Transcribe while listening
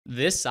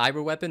This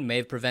cyber weapon may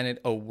have prevented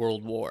a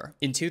world war.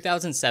 In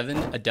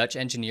 2007, a Dutch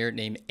engineer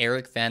named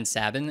Eric Van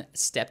Sabin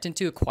stepped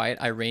into a quiet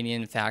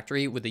Iranian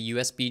factory with a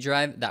USB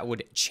drive that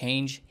would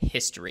change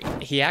history.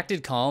 He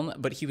acted calm,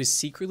 but he was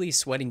secretly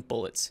sweating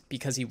bullets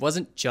because he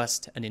wasn't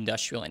just an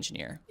industrial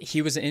engineer.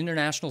 He was an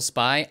international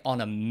spy on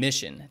a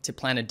mission to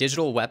plant a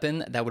digital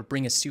weapon that would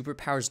bring a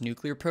superpower's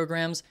nuclear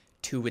programs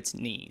to its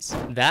knees.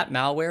 That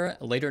malware,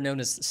 later known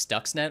as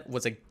Stuxnet,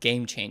 was a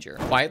game changer,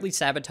 quietly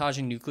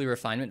sabotaging nuclear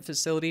refinement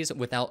facilities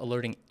without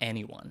alerting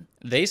anyone.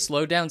 They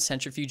slowed down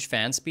centrifuge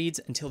fan speeds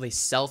until they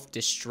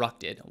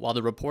self-destructed, while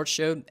the reports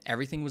showed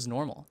everything was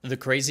normal. The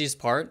craziest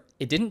part?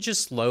 It didn't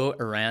just slow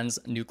Iran's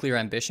nuclear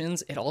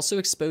ambitions, it also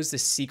exposed a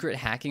secret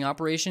hacking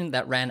operation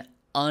that ran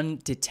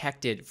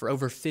undetected for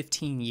over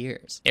 15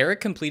 years. Eric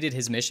completed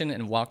his mission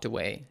and walked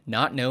away,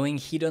 not knowing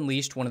he'd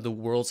unleashed one of the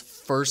world's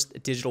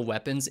first digital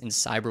weapons in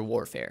cyber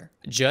warfare.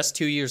 Just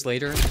 2 years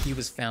later, he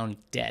was found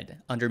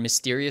dead under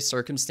mysterious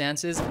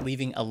circumstances,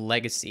 leaving a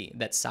legacy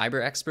that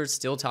cyber experts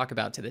still talk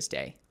about to this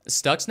day.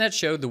 Stuxnet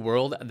showed the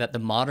world that the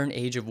modern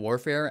age of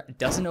warfare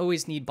doesn't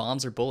always need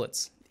bombs or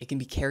bullets. It can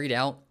be carried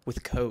out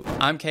with code.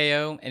 I'm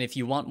KO, and if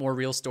you want more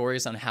real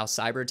stories on how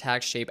cyber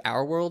attacks shape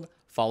our world,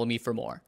 follow me for more.